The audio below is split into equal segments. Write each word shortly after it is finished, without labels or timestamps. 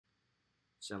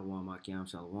Shalom Akim,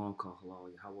 Shalom, Kal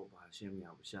Halal, Yahweh, Bahashem,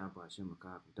 Yahweh Shah, Bahashem,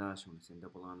 Makah, want to send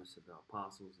double honors to the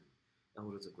apostles and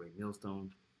elders of Great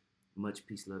Millstone. Much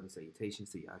peace, love, and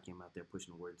salutations to you Akim out there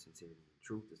pushing the word of sincerity and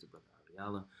truth. This is Brother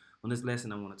Ariala. On this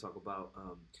lesson, I want to talk about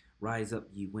rise up,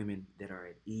 ye women that are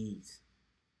at ease.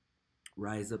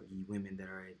 Rise up, ye women that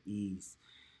are at ease.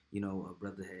 You know, a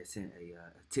brother had sent a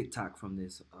TikTok from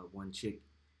this one chick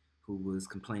who was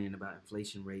complaining about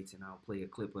inflation rates, and I'll play a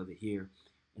clip of it here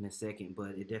in a second.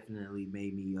 But it definitely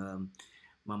made me,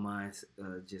 my mind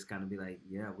just kind of be like,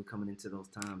 yeah, we're coming into those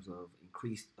times of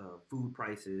increased food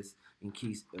prices,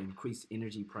 increased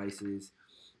energy prices.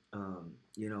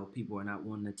 You know, people are not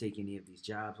wanting to take any of these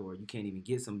jobs, or you can't even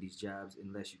get some of these jobs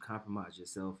unless you compromise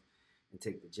yourself and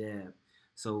take the jab.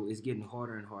 So it's getting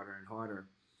harder and harder and harder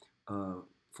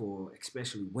for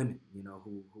especially women, you know,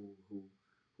 who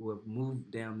have moved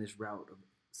down this route of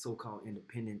so-called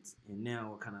independence and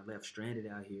now are kind of left stranded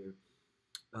out here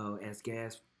as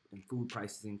gas and food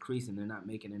prices increase and they're not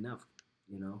making enough,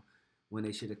 you know, when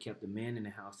they should have kept a man in the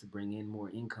house to bring in more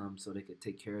income so they could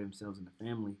take care of themselves and the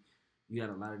family. You got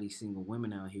a lot of these single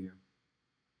women out here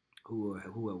who are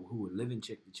living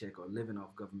check to check or living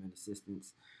off government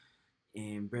assistance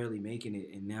and barely making it,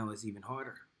 and now it's even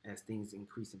harder as things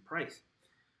increase in price.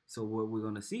 So what we're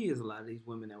going to see is a lot of these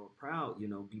women that were proud, you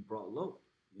know, be brought low,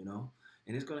 you know,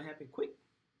 and it's going to happen quick,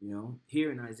 you know.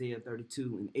 Here in Isaiah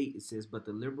 32:8, it says, "But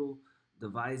the liberal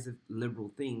deviseth liberal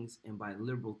things, and by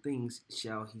liberal things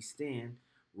shall he stand.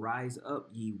 Rise up,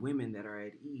 ye women that are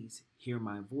at ease. Hear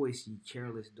my voice, ye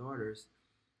careless daughters.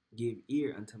 Give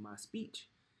ear unto my speech.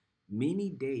 Many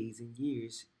days and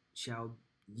years shall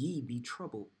ye be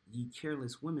troubled, ye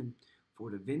careless women, for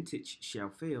the vintage shall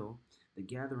fail, the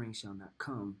gathering shall not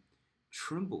come.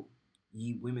 Tremble,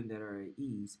 ye women that are at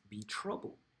ease, be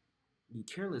troubled. Ye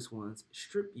careless ones,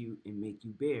 strip you and make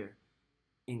you bare,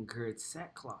 and gird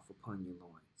sackcloth upon your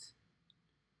loins."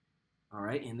 All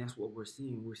right, and that's what we're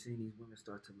seeing. We're seeing these women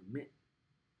start to lament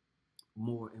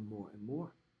more and more and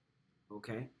more.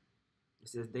 Okay? It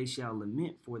says, "They shall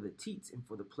lament for the teats and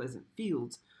for the pleasant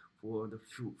fields, for the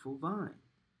fruitful vine.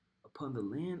 Upon the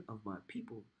land of my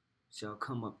people shall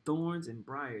come up thorns and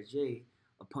briars, yea,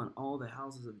 upon all the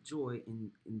houses of joy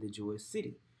in the joyous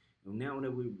city." And now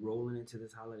that we're rolling into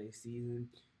this holiday season,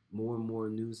 more and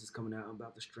more news is coming out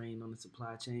about the strain on the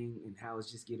supply chain and how it's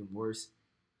just getting worse.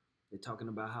 They're talking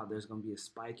about how there's going to be a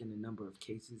spike in the number of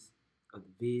cases of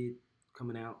the vid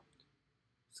coming out.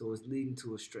 So it's leading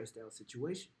to a stressed out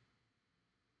situation.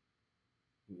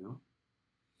 You know?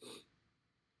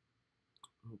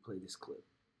 I'm going to play this clip.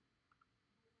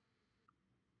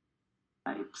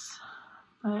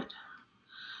 But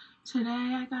today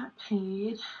I got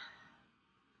paid.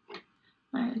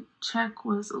 My check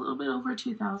was a little bit over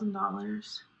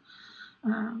 $2,000.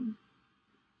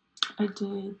 I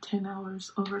did 10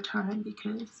 hours overtime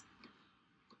because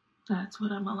that's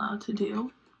what I'm allowed to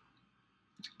do.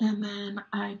 And then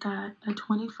I got a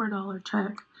 $24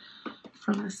 check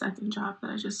from the second job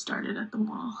that I just started at the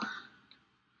mall.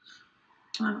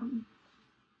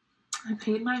 I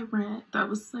paid my rent. That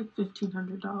was like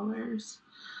 $1,500.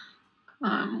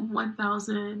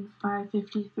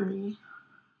 $1,553.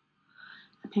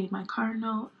 I paid my car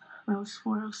note. That was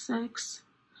 $406.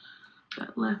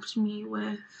 That left me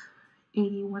with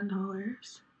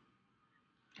 $81.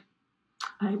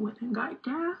 I went and got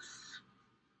gas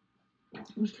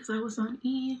because I was on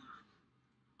E.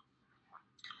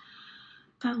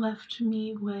 That left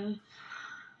me with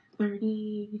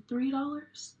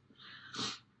 $33.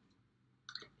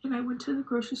 And I went to the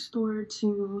grocery store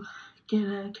to get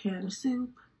a can of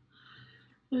soup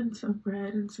and some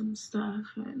bread and some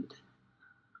stuff, and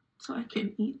so I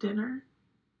can eat dinner.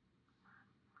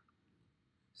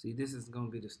 See, this is going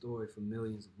to be the story for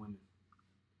millions of women.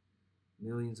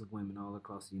 Millions of women all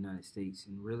across the United States,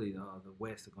 and really the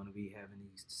West are going to be having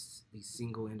these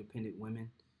single independent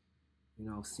women, you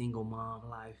know, single mom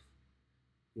life.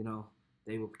 You know,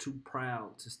 they were too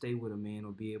proud to stay with a man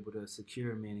or be able to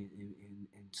secure a man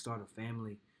and start a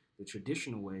family the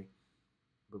traditional way.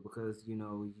 But because, you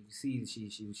know, you see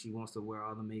she wants to wear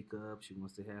all the makeup, she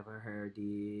wants to have her hair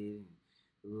did, and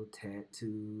little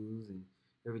tattoos and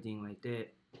everything like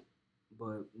that.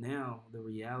 But now the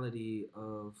reality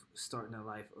of starting a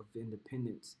life of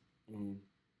independence and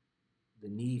the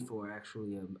need for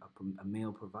actually a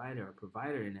male provider, a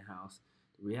provider in the house,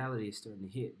 the reality is starting to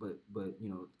hit. But you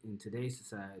know, in today's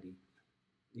society,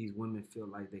 these women feel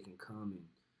like they can come and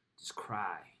just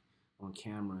cry on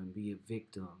camera and be a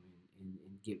victim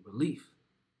and get relief.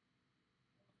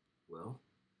 Well,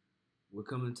 we're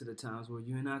coming to the times where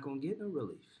you're not going to get no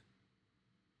relief.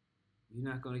 You're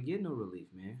not going to get no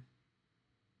relief, man.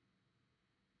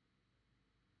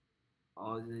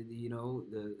 all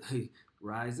the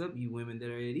rise up, you women that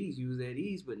are at ease, use at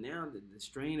ease. But now the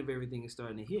strain of everything is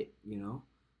starting to hit.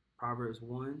 Proverbs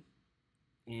 1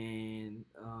 and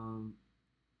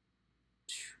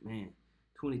man,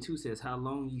 22 says, "How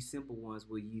long, ye simple ones,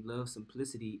 will ye love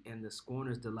simplicity, and the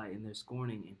scorners delight in their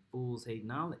scorning, and fools hate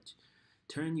knowledge?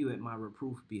 Turn you at my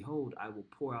reproof. Behold, I will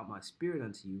pour out my spirit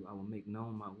unto you. I will make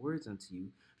known my words unto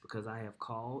you, because I have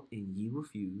called, and ye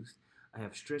refused. I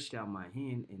have stretched out my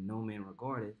hand, and no man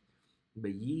regardeth.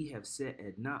 But ye have set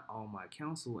at naught all my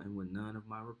counsel, and with none of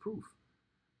my reproof.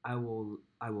 I will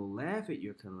laugh at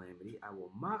your calamity. I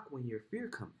will mock when your fear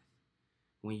cometh.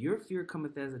 When your fear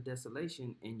cometh as a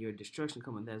desolation, and your destruction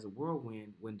cometh as a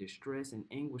whirlwind, when distress and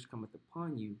anguish cometh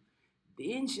upon you,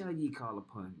 then shall ye call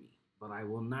upon me, but I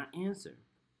will not answer.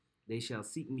 They shall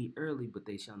seek me early, but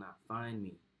they shall not find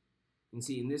me." And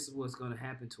see, and this is what's going to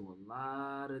happen to a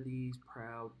lot of these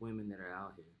proud women that are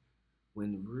out here.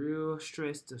 When the real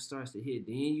stress starts to hit,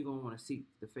 then you're going to want to seek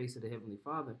the face of the Heavenly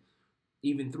Father,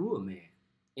 even through a man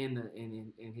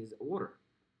in his order.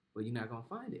 But you're not going to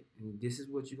find it. And this is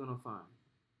what you're going to find: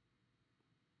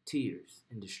 tears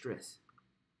and distress.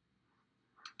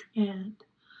 And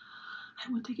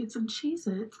I went to get some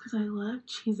Cheez-Its because I love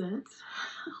Cheez-Its.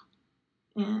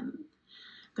 And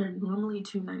they're normally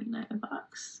 $2.99 a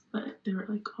box, but they were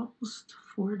like almost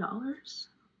 $4.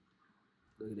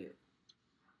 Look at that.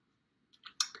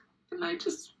 And I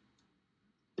just...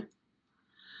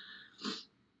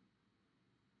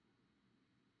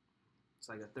 It's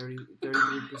like a 33%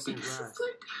 rise.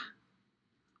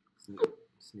 It's like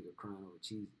This nigga crying over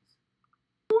cheeses.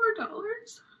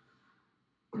 $4?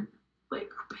 Like,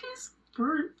 who pays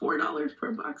for $4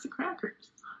 per box of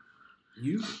crackers?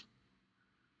 You?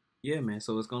 Yeah, man.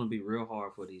 So it's going to be real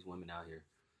hard for these women out here.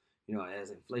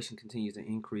 As inflation continues to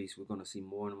increase, we're going to see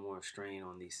more and more strain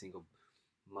on these single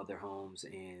mother homes,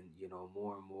 and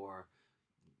more and more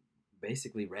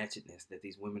basically ratchetness that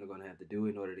these women are going to have to do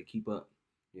in order to keep up.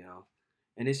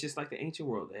 And it's just like the ancient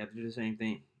world. They have to do the same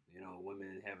thing.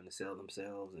 Women having to sell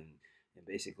themselves and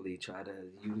basically try to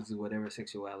use whatever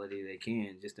sexuality they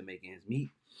can just to make ends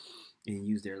meet and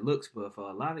use their looks. But for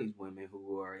a lot of these women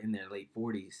who are in their late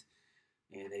 40s,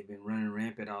 and they've been running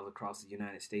rampant all across the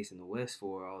United States and the West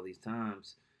for all these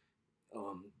times,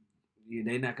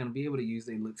 they're not going to be able to use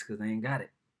their looks because they ain't got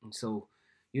it. And so,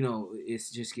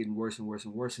 it's just getting worse and worse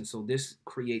and worse. And so this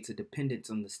creates a dependence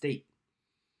on the state,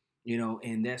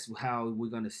 and that's how we're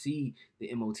going to see the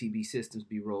MOTB systems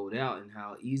be rolled out, and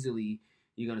how easily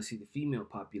you're going to see the female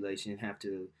population have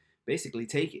to basically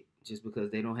take it just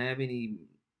because they don't have any,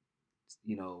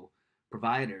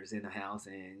 providers in the house,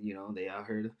 and, they out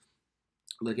here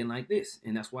looking like this.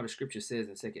 And that's why the scripture says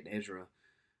in 2nd Ezra,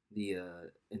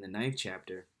 in the 9th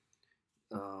chapter,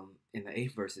 in the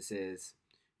 8th verse, it says,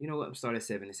 start at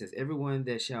 7. It says, "Everyone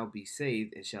that shall be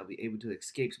saved and shall be able to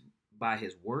escape by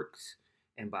his works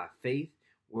and by faith,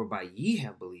 whereby ye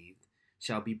have believed,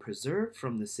 shall be preserved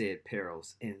from the said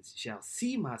perils, and shall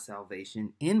see my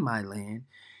salvation in my land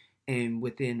and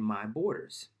within my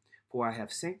borders. For I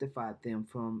have sanctified them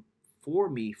for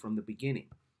me from the beginning.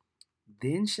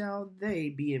 Then shall they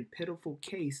be in pitiful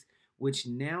case which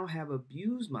now have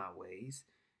abused my ways,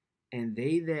 and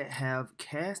they that have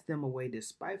cast them away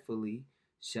despitefully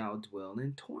shall dwell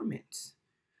in torments.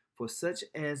 For such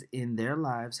as in their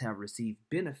lives have received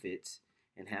benefits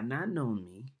and have not known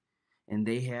me, and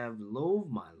they have loathed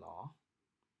my law,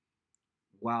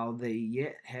 while they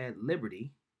had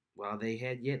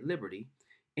yet liberty,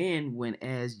 and when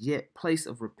as yet place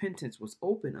of repentance was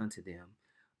open unto them,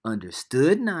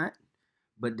 understood not,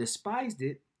 but despised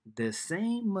it, the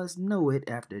same must know it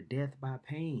after death by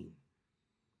pain.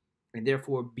 And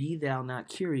therefore be thou not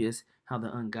curious how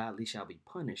the ungodly shall be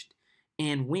punished,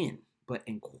 and when, but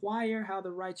inquire how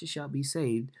the righteous shall be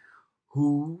saved,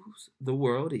 whose the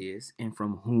world is, and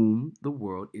from whom the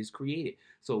world is created."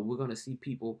 So we're going to see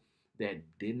people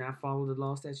that did not follow the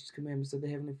law, statutes, commandments of the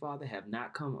Heavenly Father, have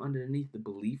not come underneath the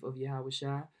belief of Yahweh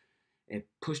Shai, and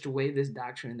pushed away this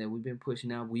doctrine that we've been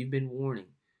pushing out. We've been warning,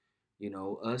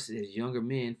 us as younger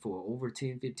men for over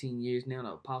 10, 15 years now,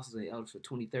 the apostles and elders for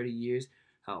 20, 30 years,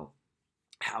 how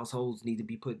households need to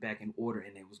be put back in order,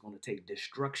 and it was going to take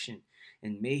destruction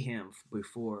and mayhem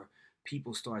before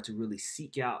people start to really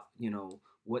seek out,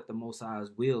 what the Most High's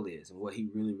will is and what he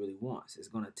really, really wants. It's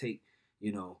going to take,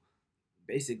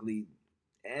 basically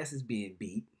asses being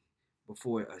beat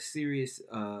before a serious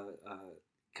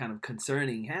kind of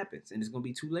concerning happens. And it's going to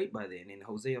be too late by then. In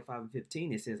Hosea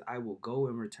 5:15, it says, "I will go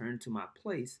and return to my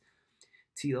place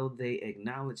till they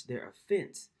acknowledge their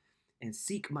offense and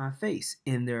seek my face.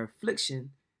 In their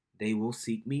affliction, they will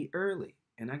seek me early."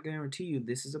 And I guarantee you,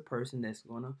 this is a person that's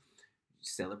going to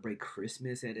celebrate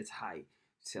Christmas at its height,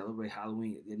 celebrate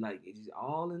Halloween. Like it's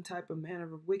all in type of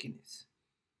manner of wickedness.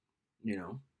 You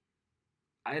know,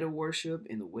 idol worship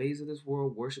in the ways of this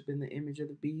world, worshiping the image of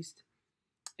the beast,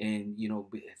 and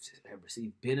have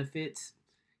received benefits.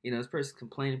 This person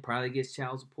complaining probably gets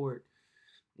child support.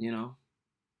 You know,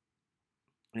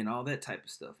 and all that type of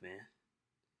stuff, man.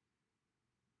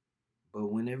 But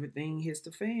when everything hits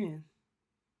the fan,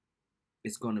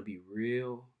 it's gonna be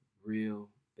real, real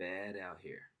bad out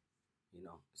here.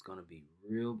 It's gonna be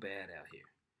real bad out here.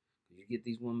 You get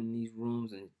these women in these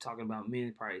rooms and talking about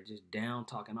men, probably just down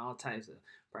talking all types of,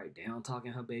 probably down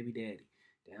talking her baby daddy,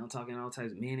 down talking all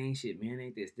types of men ain't shit, men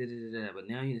ain't this, da da da da. But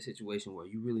now you're in a situation where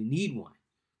you really need one.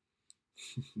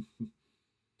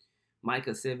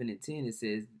 Micah 7:10, it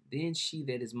says, "Then she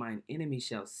that is mine enemy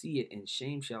shall see it, and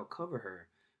shame shall cover her,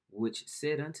 which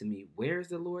said unto me, Where is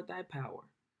the Lord thy power,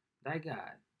 thy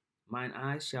God? Mine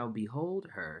eyes shall behold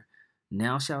her.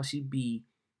 Now shall she be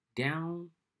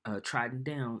trodden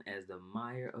down as the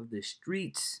mire of the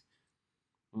streets."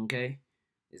 Okay,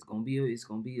 it's gonna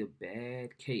be a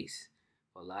bad case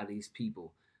for a lot of these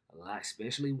people,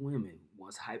 especially women.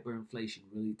 Once hyperinflation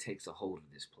really takes a hold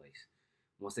of this place,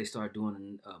 once they start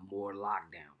doing more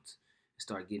lockdowns,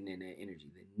 start getting in that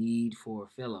energy, the need for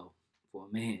a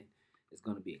man, is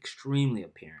going to be extremely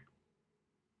apparent.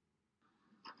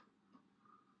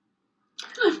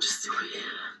 I'm just doing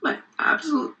my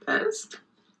absolute best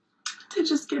to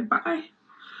just get by.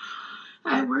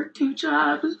 I work 2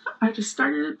 jobs. I just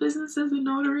started a business as a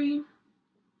notary.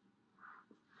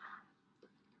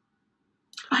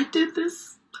 I did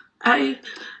this. I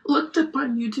looked up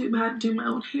on YouTube how to do my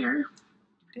own hair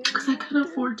because I couldn't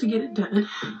afford to get it done.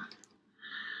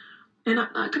 And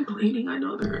I'm not complaining. I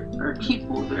know there are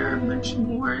people that are much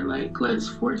more less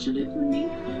fortunate than me.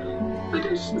 But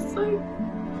it's just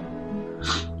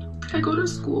I go to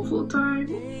school full time.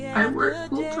 I work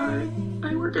full time.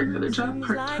 I work another job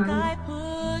part time.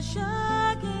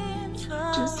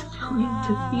 Just feeling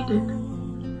defeated.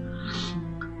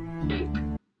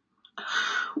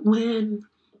 When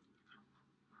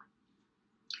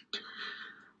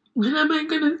am I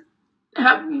gonna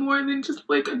have more than just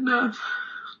enough?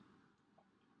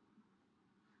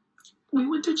 We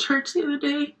went to church the other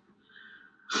day.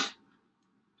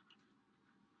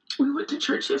 We went to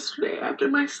church yesterday after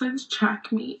my son's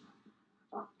track meet,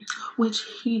 which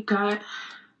he got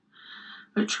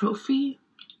a trophy,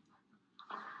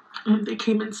 and they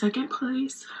came in second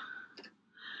place.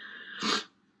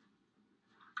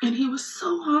 And he was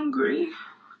so hungry,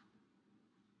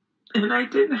 and I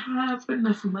didn't have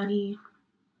enough money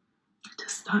to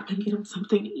stop and get him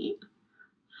something to eat.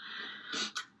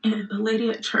 And the lady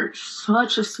at church,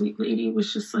 such a sweet lady,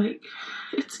 was just like,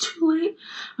 "It's too late."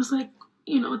 I was like,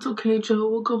 "It's okay, Joe.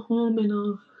 We'll go home and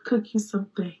I'll cook you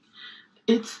something."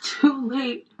 It's too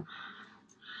late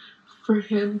for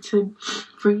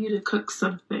you to cook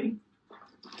something.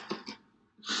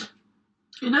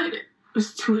 And I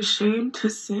was too ashamed to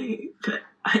say that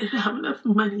I didn't have enough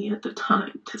money at the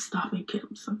time to stop and get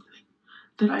him something.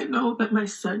 That I know that my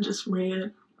son just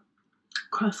ran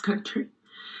cross country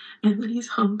and that he's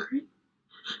hungry,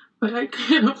 but I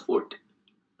can't afford it.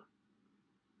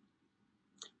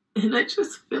 And I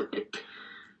just feel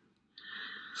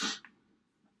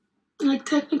like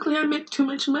technically I make too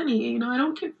much money. I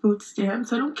don't get food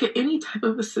stamps. I don't get any type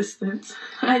of assistance.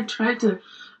 I tried to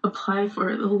apply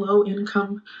for the low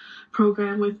income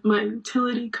program with my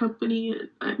utility company, and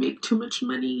I make too much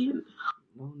money.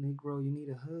 No, Negro, you need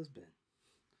a husband.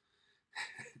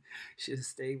 Should have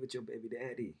stayed with your baby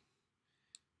daddy.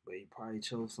 But you probably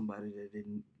chose somebody that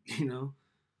didn't, who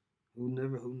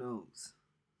knows.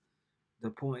 The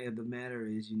point of the matter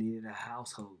is you needed a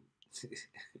household.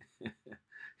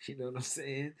 You know what I'm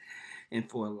saying? And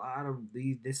for a lot of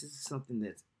these, this is something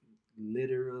that's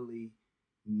literally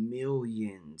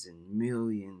millions and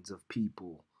millions of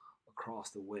people across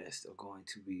the West are going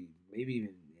to be, maybe even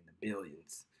in the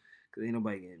billions, because ain't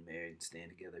nobody getting married and staying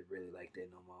together really like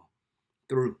that no more.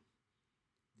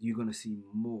 You're going to see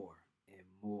more and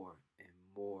more and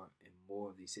more and more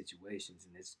of these situations,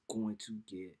 and it's going to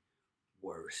get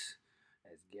worse.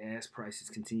 As gas prices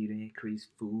continue to increase,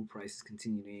 food prices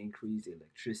continue to increase,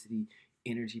 electricity,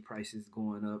 energy prices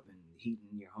going up and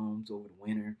heating your homes over the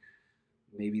winter,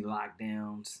 maybe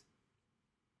lockdowns.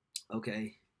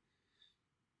 Okay.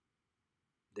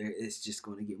 It's just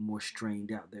going to get more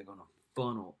strained out. They're going to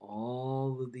funnel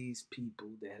all of these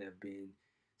people that have been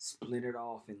splintered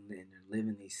off and they're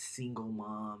living these single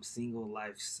moms, single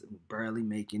lives, barely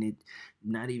making it,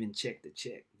 not even check to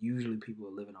check. Usually people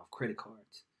are living off credit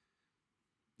cards.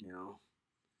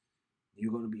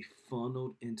 You're going to be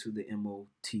funneled into the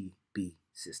MOT be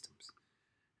systems.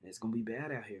 And it's gonna be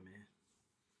bad out here, man.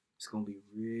 It's gonna be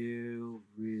real,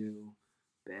 real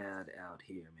bad out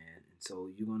here, man. And so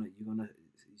you're gonna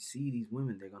see these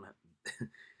women. They're gonna,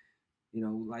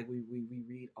 like we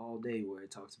read all day where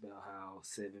it talks about how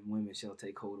 7 women shall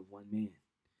take hold of one man.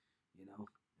 In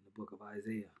the book of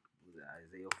Isaiah, was it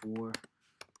Isaiah 4?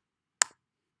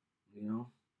 You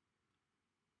know,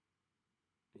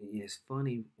 and it's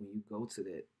funny when you go to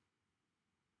that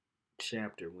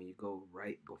chapter when you go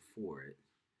right before it.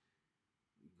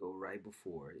 You go right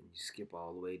before it, and you skip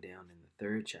all the way down in the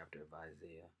 3rd chapter of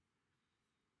Isaiah,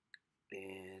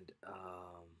 and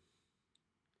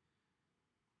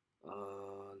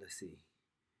let's see,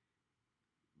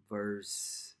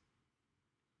 verse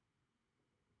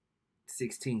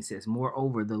 16 says,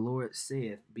 "Moreover, the Lord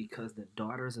saith, because the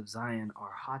daughters of Zion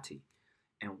are haughty,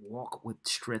 and walk with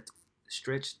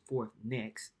stretched forth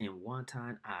necks and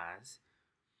wanton eyes,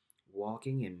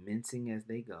 walking and mincing as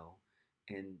they go,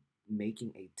 and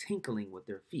making a tinkling with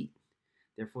their feet.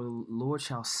 Therefore the Lord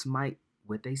shall smite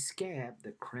with a scab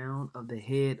the crown of the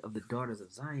head of the daughters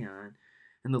of Zion,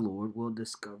 and the Lord will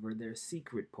discover their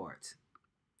secret parts."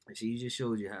 And she just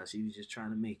showed you how she was just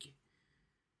trying to make it.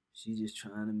 She's just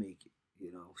trying to make it.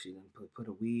 She done put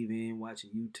a weave in,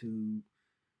 watching YouTube.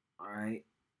 All right,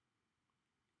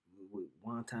 with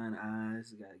wonton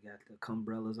eyes, got the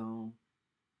umbrellas on,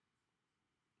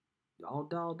 all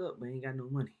dolled up, but ain't got no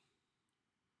money.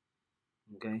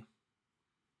 Okay.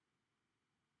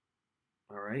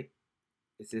 All right.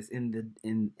 It says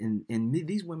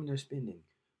these women are spending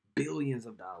billions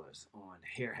of dollars on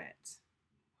hair hats,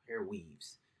 hair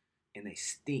weaves, and they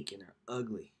stink and they're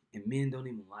ugly, and men don't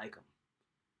even like them.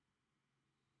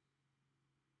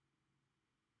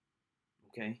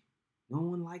 Okay, no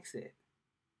one likes it,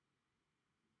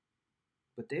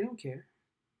 but they don't care.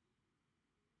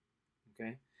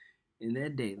 Okay, in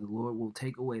that day, the Lord will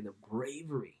take away the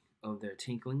bravery of their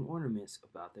tinkling ornaments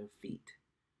about their feet,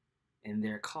 and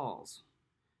their calls,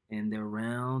 and their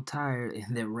round tires,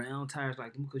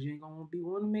 like them, because you ain't gonna want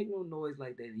to make no noise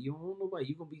like that. And you don't want nobody.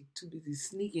 You're gonna be too busy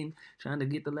sneaking, trying to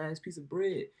get the last piece of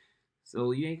bread.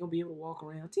 So you ain't gonna be able to walk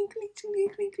around tinkling,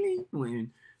 tinkling, tinkling.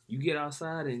 When you get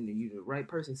outside and the right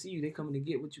person see you, they coming to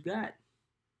get what you got.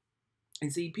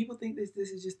 And see, people think this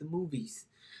is just the movies,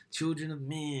 Children of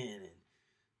Men and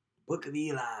Book of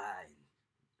Eli, and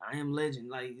I Am Legend.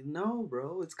 Like, no,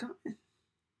 bro, it's coming.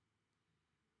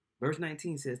 Verse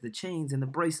 19 says, "The chains and the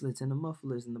bracelets and the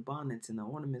mufflers and the bonnets and the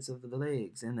ornaments of the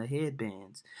legs and the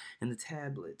headbands and the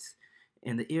tablets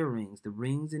and the earrings, the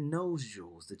rings and nose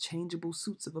jewels, the changeable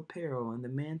suits of apparel and the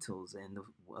mantles and the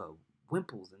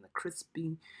wimples and the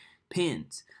crisping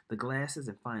pins, the glasses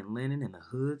and fine linen and the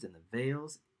hoods and the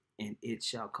veils. And it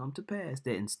shall come to pass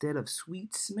that instead of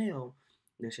sweet smell,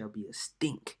 there shall be a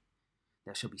stink.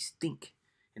 There shall be stink.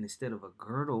 And instead of a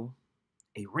girdle,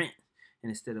 a rent. And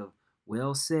instead of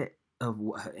well set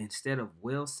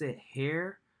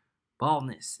hair,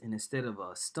 baldness, and instead of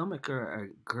a stomacher, a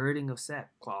girding of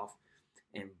sackcloth,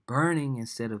 and burning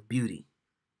instead of beauty.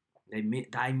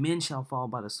 Thy men shall fall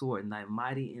by the sword, and thy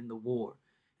mighty in the war,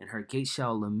 and her gates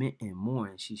shall lament and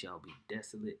mourn, and she shall be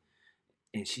desolate,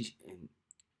 and she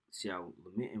shall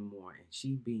lament and mourn, and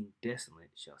she being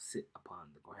desolate shall sit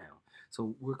upon the ground.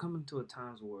 So we're coming to a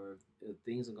time where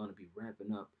things are going to be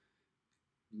ramping up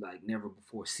like never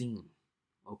before seen.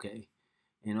 Okay,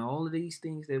 and all of these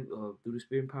things that through the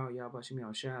spirit and power of Yahweh Shem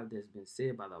Yahushua that's been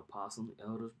said by the apostles,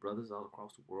 elders, brothers all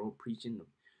across the world, preaching the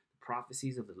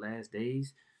prophecies of the last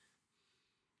days.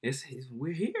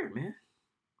 We're here, man.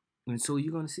 And so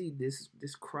you're gonna see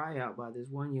this cry out by this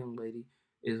one young lady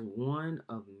is one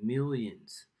of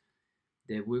millions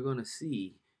that we're gonna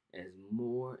see as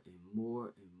more and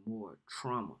more and more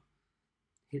trauma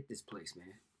hit this place,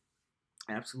 man.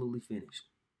 Absolutely finished.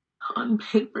 On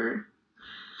paper,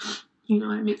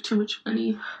 I make too much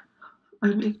money.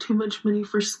 I make too much money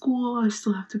for school. I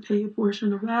still have to pay a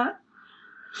portion of that.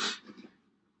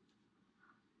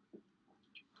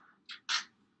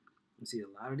 You see, a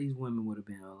lot of these women would have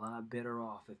been a lot better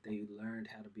off if they learned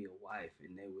how to be a wife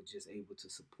and they were just able to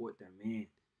support their man.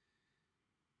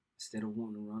 Instead of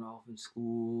wanting to run off in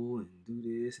school and do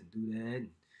this and do that.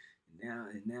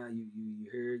 And now you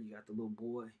heard you got the little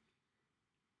boy,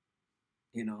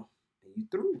 and you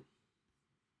through.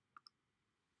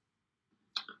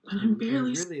 I'm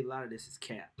barely really a lot of this is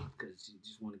cap because you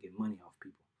just want to get money off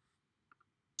people.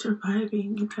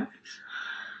 Surviving, you guys.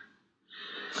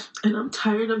 And I'm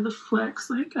tired of the flex.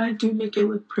 Like, I do make it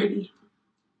look pretty.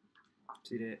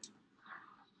 See that?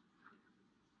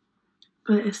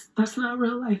 But that's not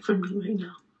real life for me right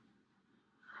now.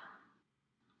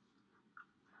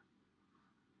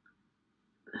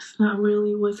 That's not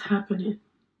really what's happening.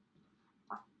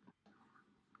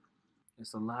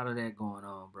 There's a lot of that going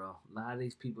on, bro. A lot of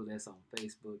these people that's on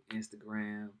Facebook,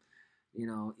 Instagram,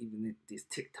 even this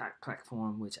TikTok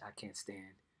platform, which I can't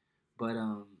stand. But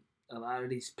a lot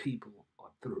of these people are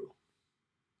through,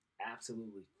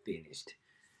 absolutely finished,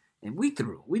 and we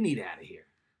through. We need out of here.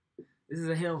 This is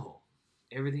a hellhole.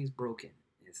 Everything's broken,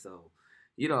 and so,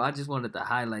 I just wanted to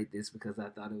highlight this because I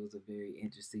thought it was a very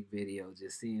interesting video.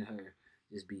 Just seeing her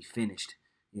just be finished.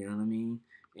 You know what I mean?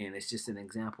 And it's just an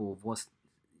example of what's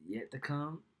yet to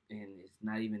come, and it's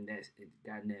not even that it's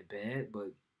gotten that bad,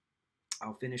 but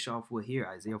I'll finish off with here.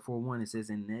 Isaiah 4:1. It says,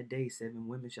 "In that day 7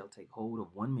 women shall take hold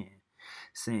of one man,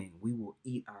 saying, We will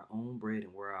eat our own bread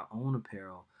and wear our own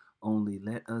apparel. Only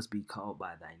let us be called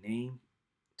by thy name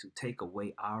to take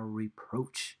away our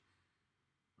reproach."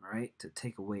 All right? To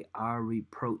take away our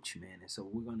reproach, man. And so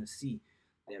we're going to see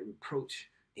that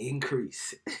reproach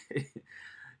increase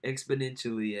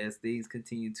exponentially as things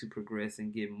continue to progress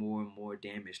and get more and more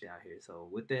damaged out here. So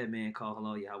with that, man, call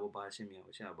hello Yahweh Ba'Shem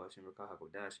Yahweh Shah Ba'Shem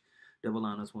Rakahakodash. Double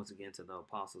honors once again to the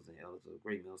apostles and elders of the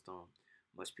great millstone.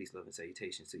 Much peace, love, and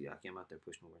salutations to you. I came out there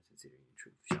pushing the word sincerity and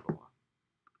truth. Shalom.